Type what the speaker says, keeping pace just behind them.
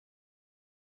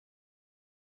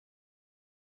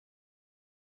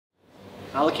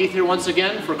Alec Keith here once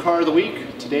again for Car of the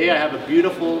Week. Today I have a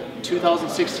beautiful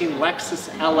 2016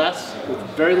 Lexus LS with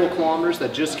very low kilometers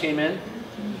that just came in.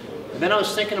 And then I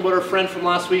was thinking about our friend from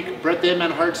last week, Bret The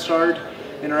Hitman Hart starred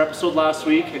in our episode last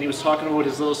week, and he was talking about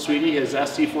his little sweetie, his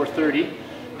SC430,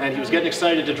 and he was getting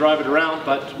excited to drive it around,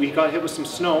 but we got hit with some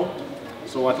snow.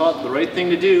 So I thought the right thing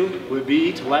to do would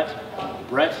be to let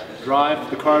Bret drive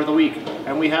the Car of the Week.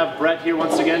 And we have Bret here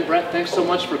once again. Bret, thanks so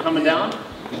much for coming down.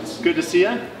 It's good to see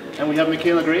you. And we have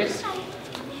Michaela Grace. Hi.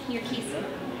 Your keys.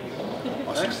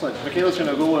 Excellent. Michaela's going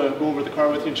to go over the car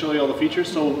with you and show you all the features.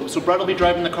 So Bret will be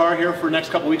driving the car here for the next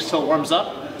couple of weeks until it warms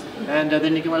up. And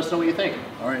then you can let us know what you think.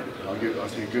 All right. I'll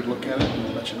take a good look at it and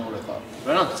we'll let you know what I thought.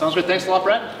 Right on. Sounds good. Thanks a lot,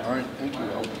 Bret. All right. Thank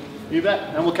you. You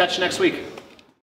bet. And we'll catch you next week.